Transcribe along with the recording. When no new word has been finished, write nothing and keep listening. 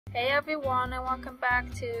Hey everyone, and welcome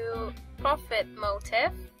back to Profit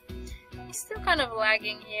Motive. It's still kind of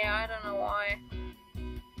lagging here, I don't know why.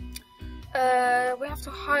 We have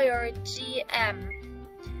to hire a GM.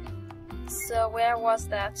 So where was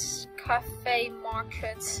that? Cafe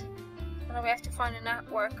Market. And then we have to find a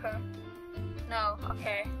networker. No,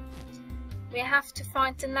 okay. We have to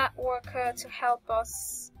find a networker to help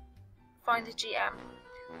us find a GM.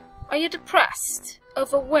 Are you depressed?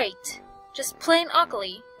 Overweight? Just plain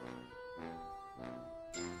ugly?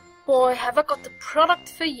 Boy, have I got the product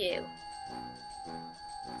for you.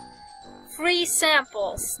 Free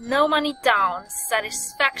samples, no money down,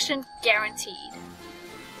 satisfaction guaranteed.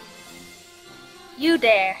 You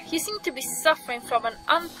there, you seem to be suffering from an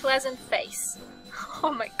unpleasant face.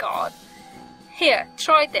 Oh my god. Here,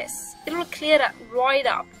 try this. It'll clear that right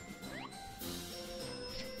up.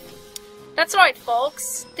 That's right,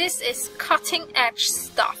 folks. This is cutting-edge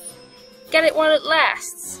stuff. Get it while it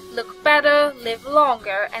lasts. Look better, live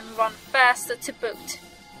longer, and run faster to boot.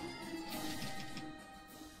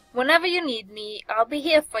 Whenever you need me, I'll be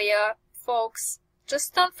here for you, folks.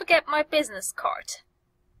 Just don't forget my business card.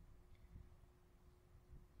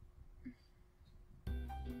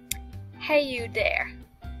 Hey you there.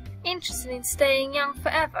 Interested in staying young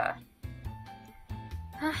forever?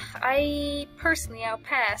 I'll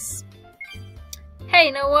pass.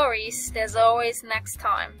 Hey, no worries. There's always next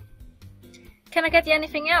time. Can I get you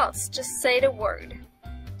anything else? Just say the word.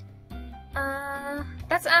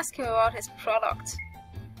 Let's ask him about his product.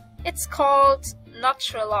 It's called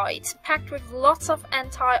Naturalite, packed with lots of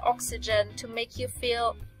antioxidant to make you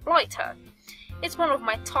feel lighter. It's one of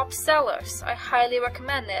my top sellers. I highly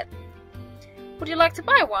recommend it. Would you like to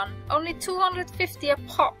buy one? Only 250 a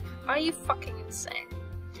pop. Are you fucking insane?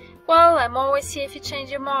 Well, I'm always here if you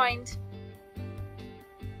change your mind.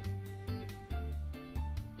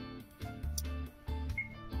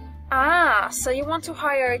 Ah, so you want to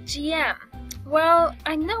hire a GM? Well,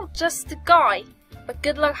 I know just the guy, but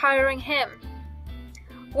good luck hiring him.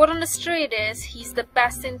 Word on the street is he's the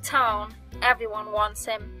best in town. Everyone wants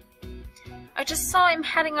him. I just saw him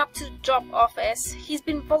heading up to the job office. He's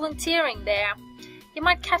been volunteering there. You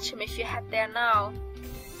might catch him if you head there now.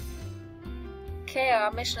 Okay,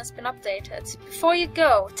 our mission has been updated. Before you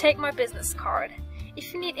go, take my business card.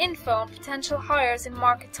 If you need info on potential hires in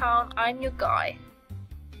Market Town, I'm your guy.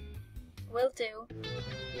 Will do.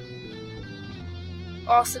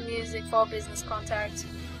 Awesome music for business contact.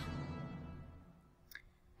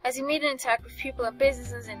 As you meet and interact with people and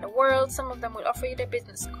businesses in the world, some of them will offer you their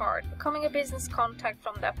business card, becoming a business contact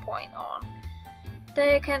from that point on.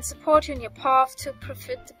 They can support you in your path to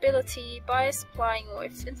profitability by supplying you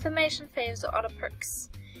with information, favors, or other perks.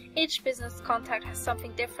 Each business contact has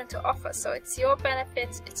something different to offer, so it's to your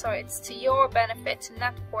benefit to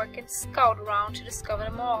network and scout around to discover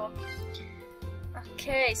them all.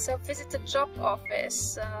 Okay, so visit the job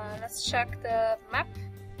office. Let's check the map.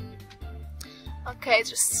 Okay,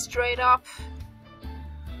 just straight up.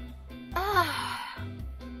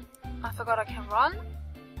 I forgot I can run.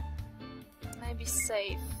 Maybe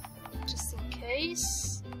save, just in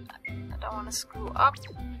case. I don't want to screw up.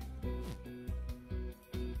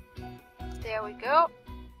 There we go.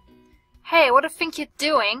 Hey, what do you think you're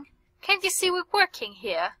doing? Can't you see we're working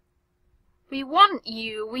here? We want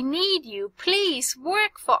you, we need you, please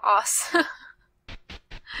work for us.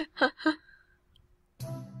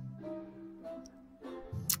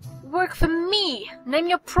 Work for me, name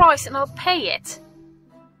your price and I'll pay it.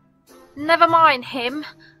 Never mind him,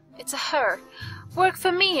 it's a her. Work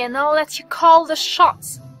for me and I'll let you call the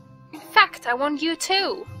shots. In fact, I want you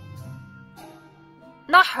too.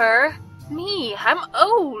 Not her, me, I'm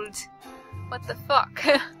old. What the fuck?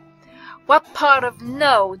 What part of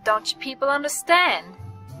no don't you people understand?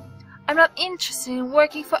 I'm not interested in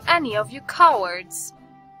working for any of you cowards.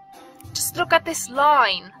 Just look at this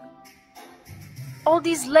line. All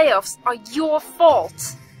these layoffs are your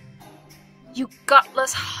fault. You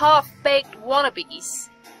gutless, half-baked wannabes.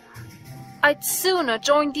 I'd sooner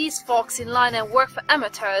join these folks in line and work for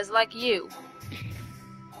amateurs like you.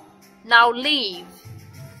 Now leave.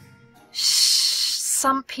 Shh,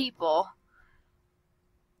 some people.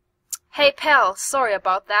 Hey pal, sorry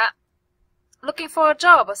about that. Looking for a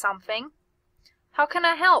job or something? How can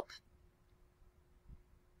I help?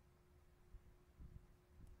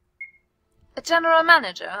 A general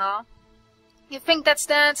manager, huh? You think that's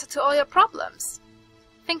the answer to all your problems?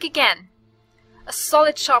 Think again. A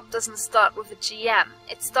solid shop doesn't start with a GM.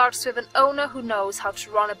 It starts with an owner who knows how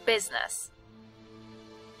to run a business.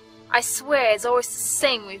 I swear it's always the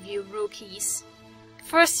same with you rookies.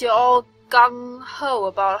 First you're all gung-ho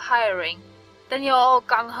about hiring. Then you're all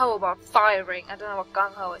gung-ho about firing. I don't know what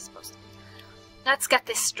gung-ho is supposed to be. Let's get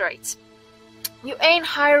this straight. You ain't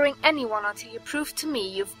hiring anyone until you prove to me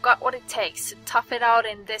you've got what it takes to tough it out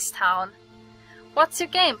in this town. What's your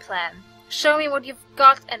game plan? Show me what you've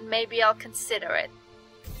got and maybe I'll consider it.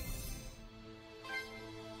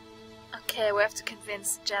 Okay, we have to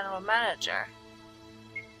convince the general manager.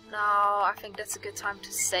 Now, I think that's a good time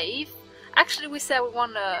to save. Actually, we said we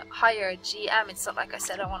want to hire a GM. It's not like I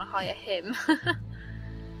said I want to hire him.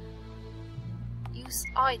 Use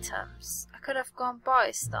items. I could have gone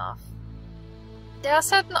buy stuff. There are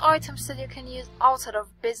certain items that you can use outside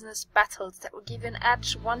of business battles that will give you an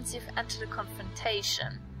edge once you've entered a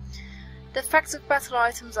confrontation. The effects of battle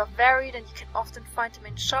items are varied and you can often find them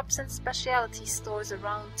in shops and specialty stores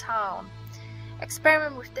around town.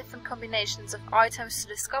 Experiment with different combinations of items to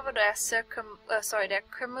discover their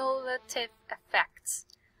cumulative effects.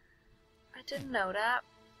 I didn't know that.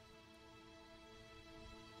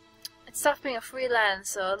 It's tough being a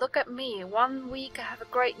freelancer. Look at me. 1 week I have a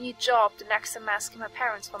great new job, the next I'm asking my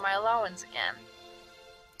parents for my allowance again.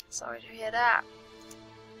 Sorry to hear that.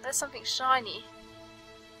 There's something shiny.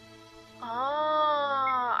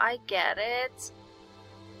 Ah, I get it.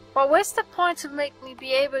 But where's the point to make me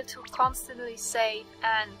be able to constantly save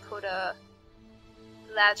and put a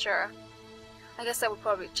ledger? I guess that would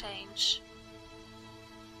probably change.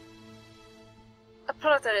 A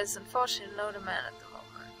product that is unfortunately low demand at the moment.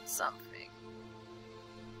 Something.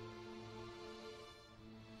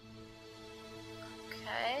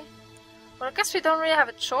 Okay. Well, I guess we don't really have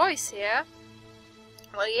a choice here.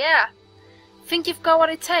 Well, yeah. Think you've got what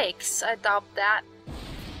it takes? I doubt that.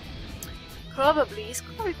 Probably. He's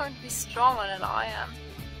probably going to be stronger than I am.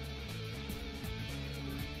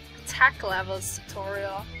 Attack levels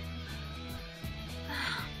tutorial.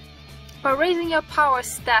 By raising your power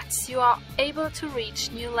stats, you are able to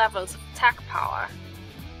reach new levels of attack power.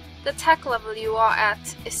 The attack level you are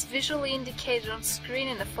at is visually indicated on screen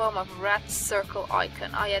in the form of a red circle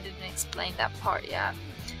icon. I didn't explain that part yet.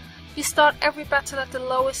 You start every battle at the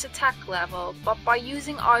lowest attack level, but by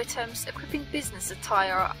using items, equipping business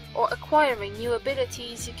attire, or acquiring new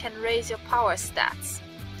abilities, you can raise your power stats.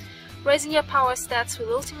 Raising your power stats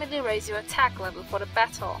will ultimately raise your attack level for the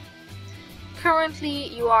battle. Currently,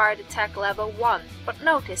 you are at attack level 1, but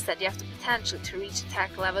notice that you have the potential to reach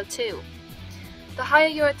attack level 2. The higher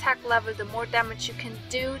your attack level, the more damage you can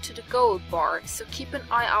do to the gold bar, so keep an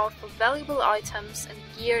eye out for valuable items and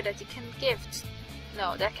gear that can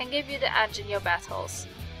give you the edge in your battles.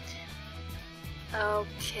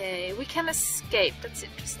 Okay, we can escape, that's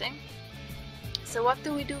interesting. So what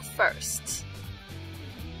do we do first?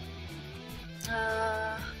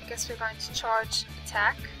 I guess we're going to charge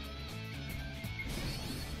attack.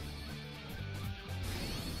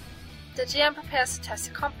 The GM prepares to test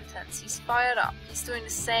your competence. He's fired up. He's doing the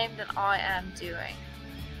same that I am doing.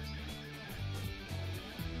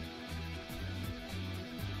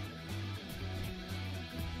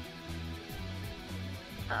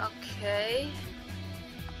 Okay.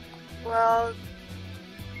 Well,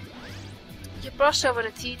 you brush over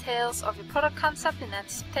the details of your product concept in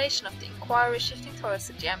anticipation of the inquiry shifting towards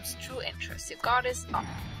the GM's true interest. Your guard is up.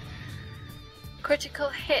 Critical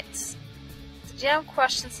hits. The GM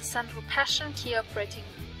questions the central passion and key operating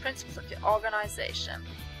principles of your organization.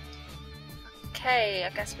 Okay,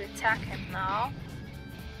 I guess we attack him now.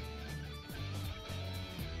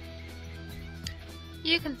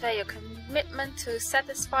 You convey your commitment to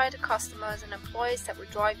satisfy the customers and employees that will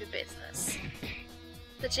drive your business.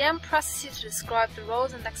 The GM presses you to describe the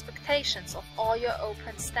roles and expectations of all your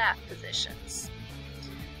open staff positions.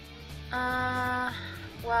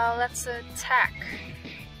 Well, let's attack.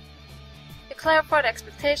 You clarify the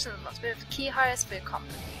expectations and must be the key hires for your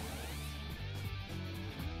company.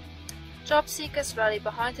 Job seekers rally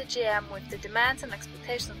behind the GM with the demands and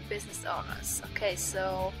expectations of business owners. Okay,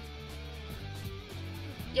 so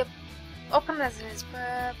your openness is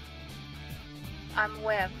I'm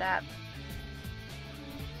aware of that.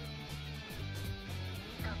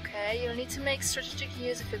 Okay, you'll need to make strategic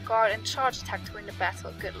use of your guard and charge attack to win the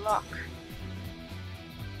battle. Good luck.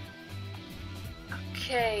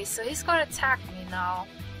 Okay, so he's going to attack me now.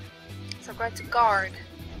 So I'm going to guard.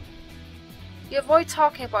 You avoid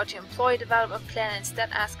talking about your employee development plan and instead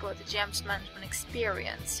ask about the GM's management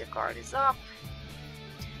experience. Your guard is up.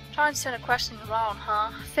 Trying to turn a question around,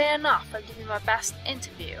 huh? Fair enough, I'll give you my best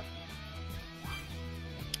interview.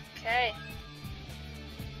 Okay.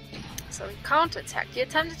 So we counterattacked. You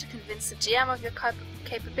attempted to convince the GM of your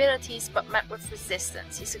capabilities but met with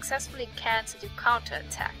resistance. You successfully cancelled your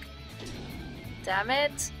counterattack. Damn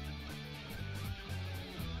it.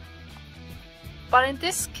 But in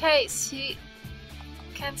this case, he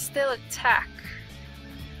can still attack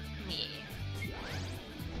me.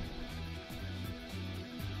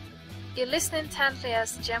 You listen intently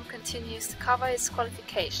as the gem continues to cover its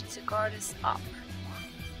qualifications. Your guard is up.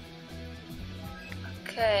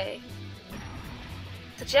 Okay.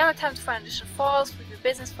 The gem attempt to find additional falls with your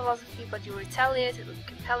business philosophy, but you retaliated with a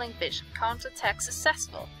compelling vision. Counterattack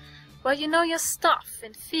successful. Well, you know your stuff,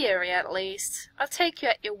 in theory at least. I'll take you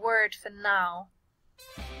at your word for now.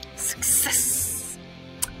 Success!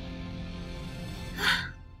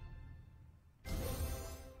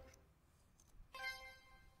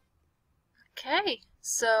 Okay,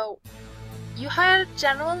 so you hired a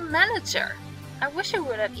general manager. I wish it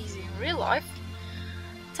were that easy in real life.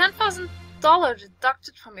 $10,000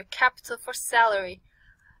 deducted from your capital for salary.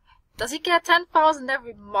 Does he get $10,000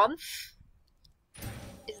 every month?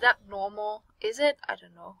 Is that normal? Is it? I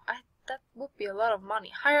don't know. That would be a lot of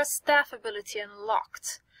money. Higher staff ability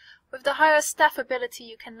unlocked. With the higher staff ability,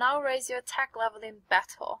 you can now raise your attack level in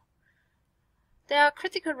battle. There are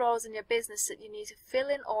critical roles in your business that you need to fill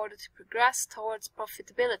in order to progress towards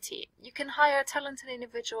profitability. You can hire talented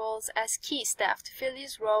individuals as key staff to fill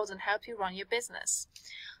these roles and help you run your business.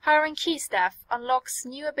 Hiring key staff unlocks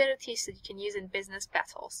new abilities that you can use in business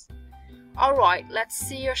battles. Alright, let's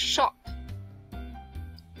see your shop.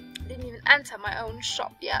 Didn't even enter my own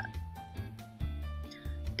shop yet.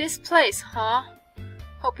 This place, huh?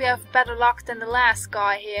 Hope you have better luck than the last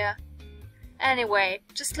guy here. Anyway,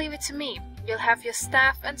 just leave it to me. You'll have your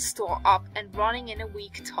staff and store up and running in a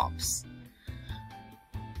week tops.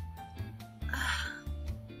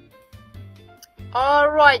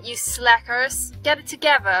 Alright, you slackers. Get it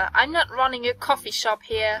together. I'm not running your coffee shop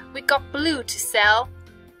here. We got blue to sell.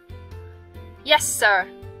 Yes, sir.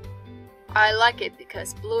 I like it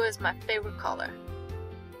because blue is my favorite color.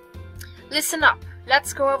 Listen up.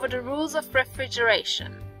 Let's go over the rules of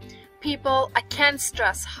refrigeration. People, I can't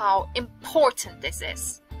stress how important this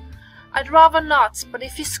is. I'd rather not, but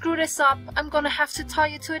if you screw this up, I'm gonna have to tie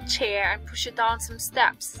you to a chair and push you down some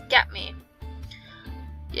steps. Get me?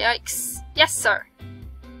 Yikes. Yes, sir.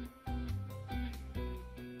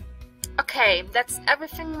 Okay, that's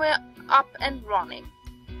everything. We're up and running.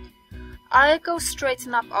 I'll go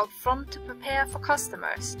straighten up out front to prepare for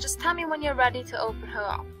customers. Just tell me when you're ready to open her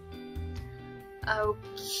up.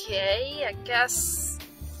 Okay, I guess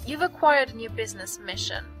you've acquired a new business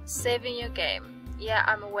mission. Saving your game. Yeah,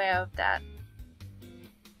 I'm aware of that.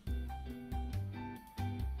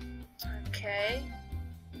 Okay.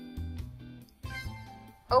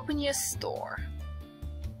 Open your store.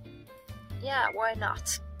 Yeah, why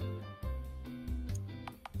not?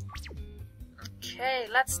 Okay,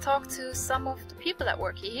 let's talk to some of the people that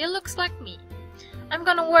work here. He looks like me. I'm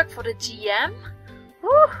gonna work for the GM?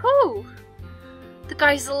 Woohoo! The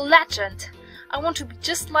guy's a legend. I want to be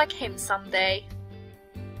just like him someday.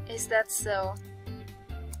 Is that so?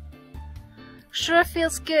 Sure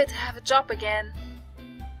feels good to have a job again.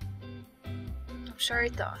 I'm sure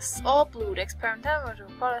it does. All blue, the experimental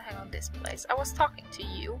will hang on this place. I was talking to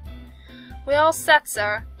you. We all set,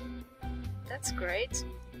 sir. That's great.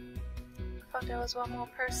 I thought there was one more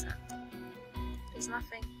person. There's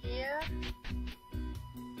nothing here.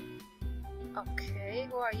 Okay,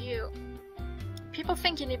 who are you? People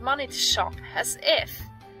think you need money to shop, as if.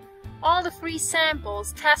 All the free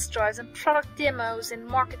samples, test drives and product demos in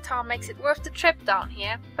Market Town makes it worth the trip down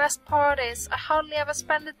here. Best part is, I hardly ever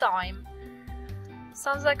spend a dime.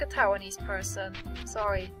 Sounds like a Taiwanese person.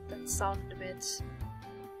 Sorry, that sounded a bit...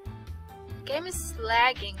 The game is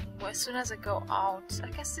lagging as soon as I go out. I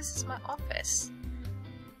guess this is my office.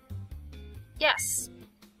 Yes.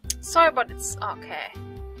 Sorry, but it's... okay.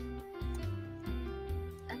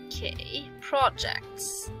 Okay,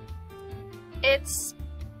 projects. It's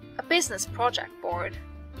a business project board.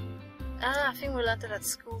 I think we learned it at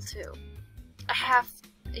school too. I have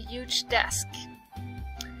a huge desk.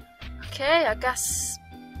 Okay, I guess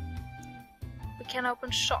we can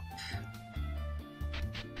open shop.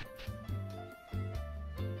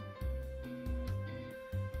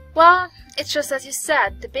 Well, it's just as you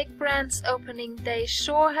said, the big brand's opening day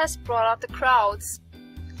sure has brought out the crowds.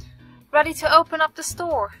 Ready to open up the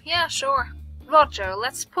store? Yeah, sure. Roger,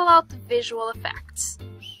 let's pull out the visual effects.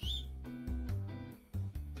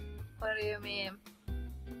 What do you mean?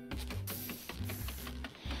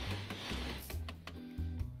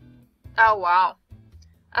 Oh wow.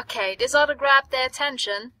 Okay, this ought to grab their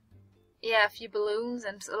attention. Yeah, a few balloons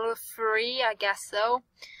and a little free, I guess so.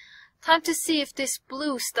 Time to see if this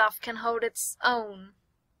blue stuff can hold its own.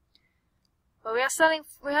 But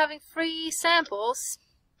we're having free samples.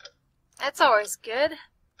 That's always good.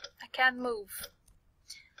 I can't move.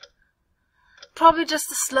 Probably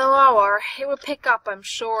just a slow hour. It will pick up, I'm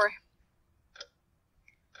sure.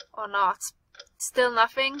 Or not. Still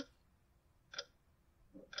nothing?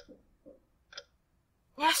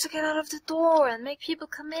 You have to get out of the door and make people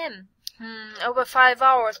come in. Over 5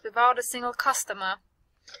 hours without a single customer.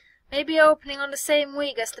 Maybe opening on the same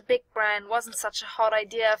week as the big brand wasn't such a hot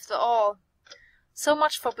idea after all. So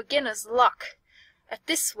much for beginner's luck. At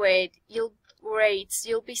this rate, you'll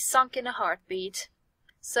be sunk in a heartbeat.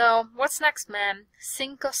 So, what's next, man?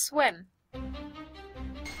 Sink or swim?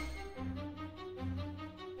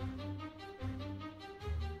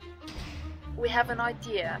 We have an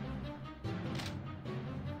idea.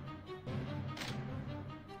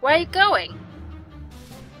 Where are you going?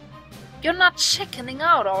 You're not chickening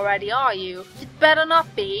out already, are you? You'd better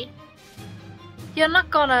not be. You're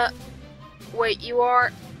not gonna... Wait, you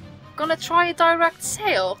are... gonna try a direct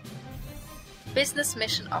sale? Business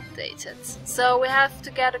mission updated. So we have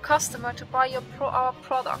to get a customer to buy our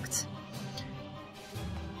product.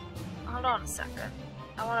 Hold on a second.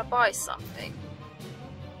 I wanna buy something.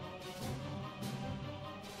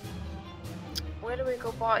 Where do we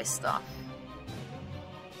go buy stuff?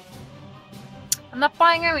 I'm not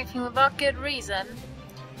buying everything without good reason.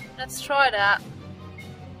 Let's try that.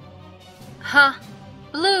 Huh?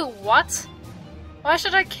 Blue, what? Why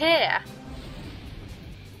should I care?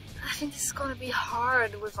 I think this is gonna be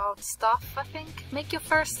hard without stuff, I think. Make your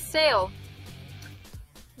first sale.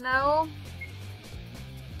 No?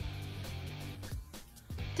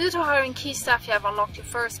 Due to hiring key staff, you have unlocked your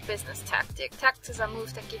first business tactic. Tactics are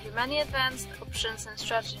moves that give you many advanced options and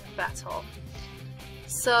strategy in battle.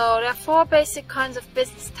 So, there are 4 basic kinds of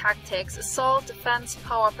business tactics: assault, defense,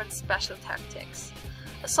 power-up, and special tactics.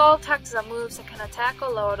 Assault tactics are moves that can attack or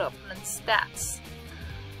lower the opponent's stats.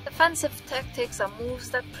 Defensive tactics are moves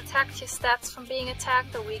that protect your stats from being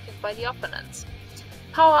attacked or weakened by the opponent.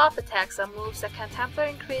 Power-up attacks are moves that can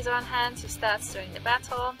temporarily increase or enhance your stats during the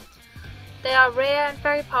battle. They are rare and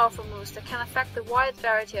very powerful moves that can affect a wide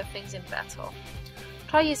variety of things in battle.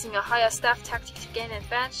 Try using a higher staff tactic to gain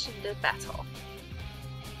advantage in the battle.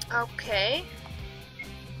 Okay.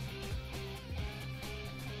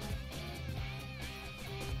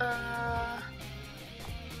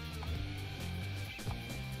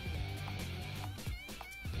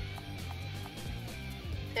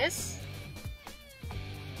 This?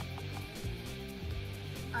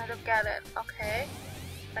 I don't get it. Okay.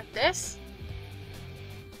 Like this?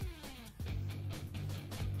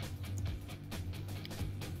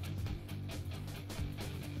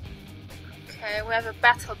 Okay, we have a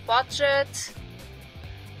battle budget.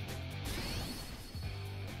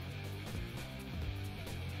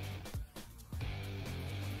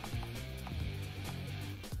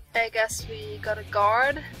 I guess we got a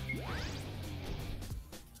guard.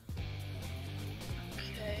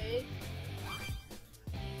 Okay.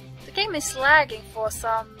 The game is lagging for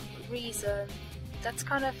some reason. That's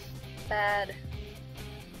kind of bad.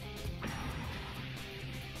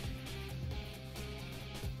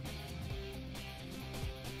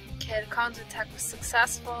 Okay, the counterattack was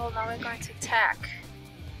successful. Now we're going to attack.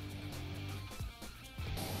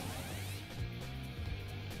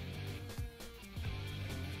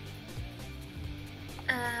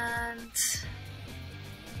 And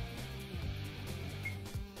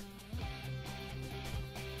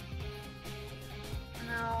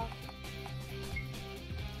no,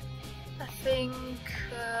 I think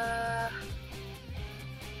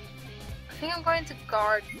I'm going to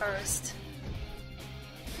guard first.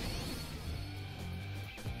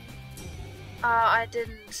 I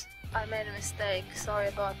didn't. I made a mistake. Sorry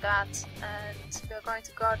about that. And we're going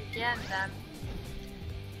to guard again then.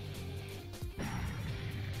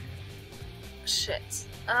 Shit.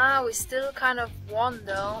 We still kind of won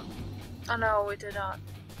though. Oh no, we did not.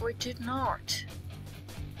 We did not.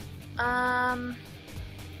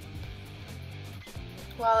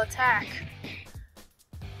 Well, attack.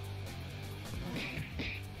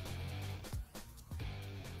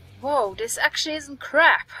 Whoa, this actually isn't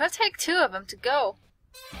crap. I'll take 2 of them to go.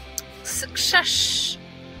 Success!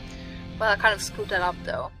 Well, I kind of screwed that up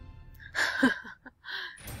though.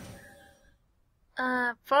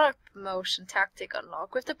 Product promotion tactic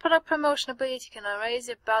unlock. With the product promotion ability, you can raise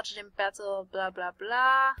your budget in battle, blah blah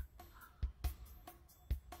blah.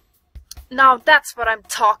 Now that's what I'm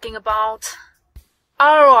talking about.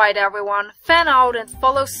 Alright everyone, fan out and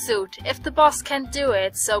follow suit. If the boss can do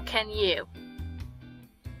it, so can you.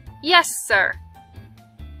 Yes, sir.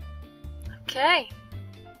 Okay.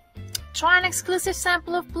 Try an exclusive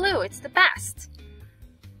sample of blue, it's the best.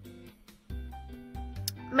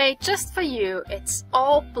 Made just for you, it's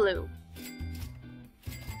all blue.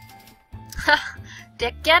 Ha!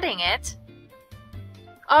 They're getting it.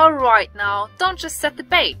 Alright now, don't just set the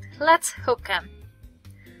bait, let's hook him.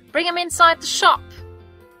 Bring him inside the shop.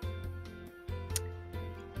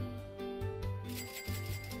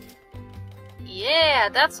 Yeah,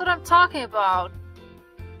 that's what I'm talking about.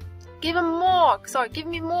 Give him more, sorry, give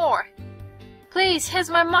me more. Please, here's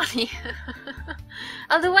my money.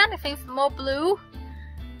 I'll do anything for more blue.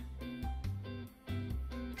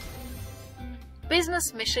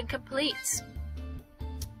 Business mission complete.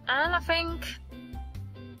 And I think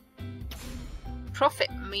profit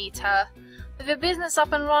meter. With your business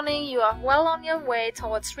up and running, you are well on your way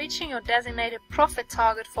towards reaching your designated profit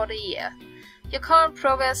target for the year. Your current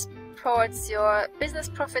progress towards your business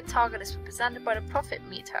profit target is represented by the profit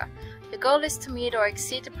meter. Your goal is to meet or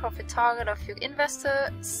exceed the profit target of your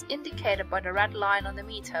investors indicated by the red line on the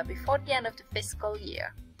meter before the end of the fiscal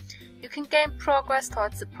year. You can gain progress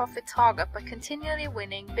towards the profit target by continually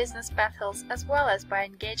winning business battles as well as by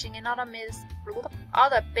engaging in other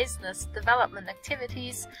business development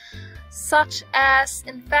activities such as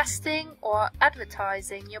investing or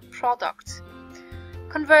advertising your product.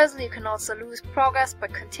 Conversely, you can also lose progress by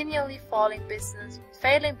continually failing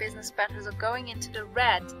business battles or going into the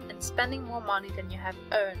red and spending more money than you have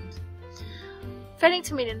earned. Failing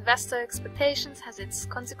to meet investor expectations has its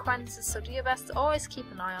consequences, so do your best to always keep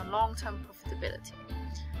an eye on long-term profitability.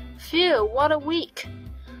 Phew, what a week!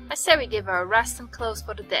 I say we give her a rest and close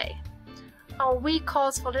for the day. Our week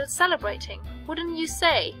calls for a little celebrating, wouldn't you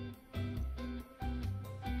say?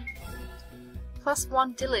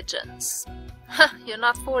 +1 diligence. You're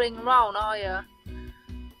not fooling around, are you?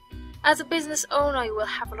 As a business owner, you will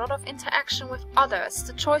have a lot of interaction with others.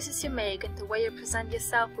 The choices you make and the way you present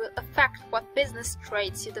yourself will affect what business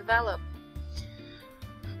traits you develop.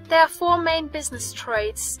 There are 4 main business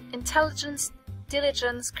traits: intelligence,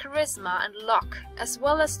 diligence, charisma, and luck, as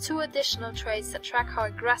well as 2 additional traits that track how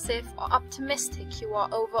aggressive or optimistic you are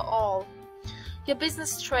overall. Your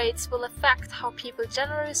business traits will affect how people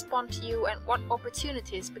generally respond to you and what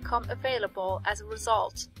opportunities become available as a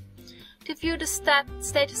result. To view the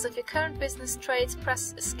status of your current business traits,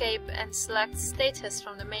 press Escape and select Status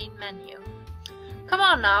from the main menu. Come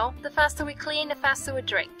on now, the faster we clean, the faster we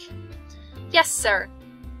drink. Yes, sir.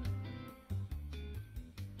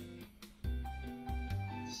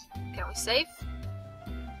 Can we save?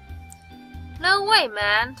 No way,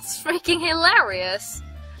 man. It's freaking hilarious.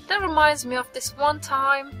 That reminds me of this one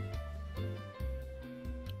time.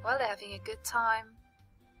 Well, they're having a good time.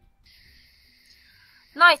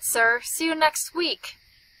 Night, sir. See you next week.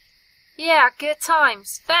 Yeah, good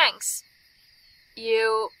times. Thanks.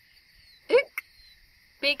 You... Eek.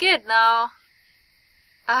 Be good now.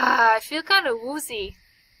 I feel kind of woozy.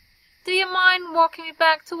 Do you mind walking me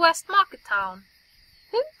back to West Market Town?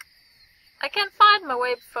 Eek. I can't find my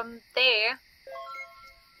way from there.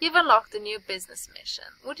 You've unlocked a new business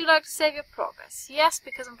mission. Would you like to save your progress? Yes,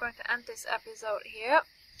 because I'm going to end this episode here.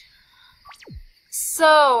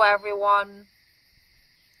 So, everyone...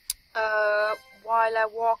 while I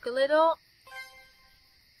walk a little,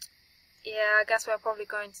 yeah, I guess we're probably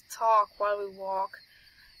going to talk while we walk.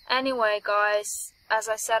 Anyway, guys, as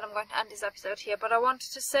I said, I'm going to end this episode here, but I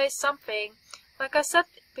wanted to say something. Like I said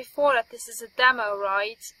before, that this is a demo,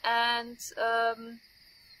 right? And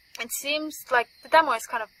it seems like the demo is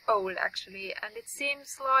kind of old, actually, and it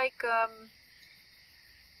seems like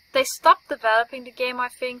they stopped developing the game, I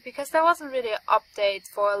think, because there wasn't really an update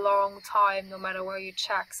for a long time, no matter where you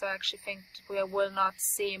check. So I actually think we will not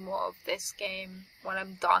see more of this game when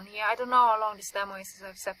I'm done here. I don't know how long this demo is, as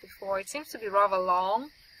I've said before. It seems to be rather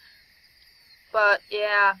long. But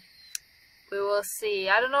yeah, we will see.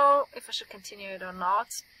 I don't know if I should continue it or not.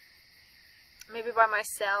 Maybe by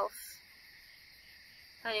myself.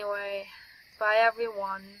 Anyway, bye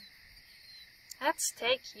everyone. Let's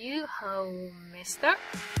take you home, mister.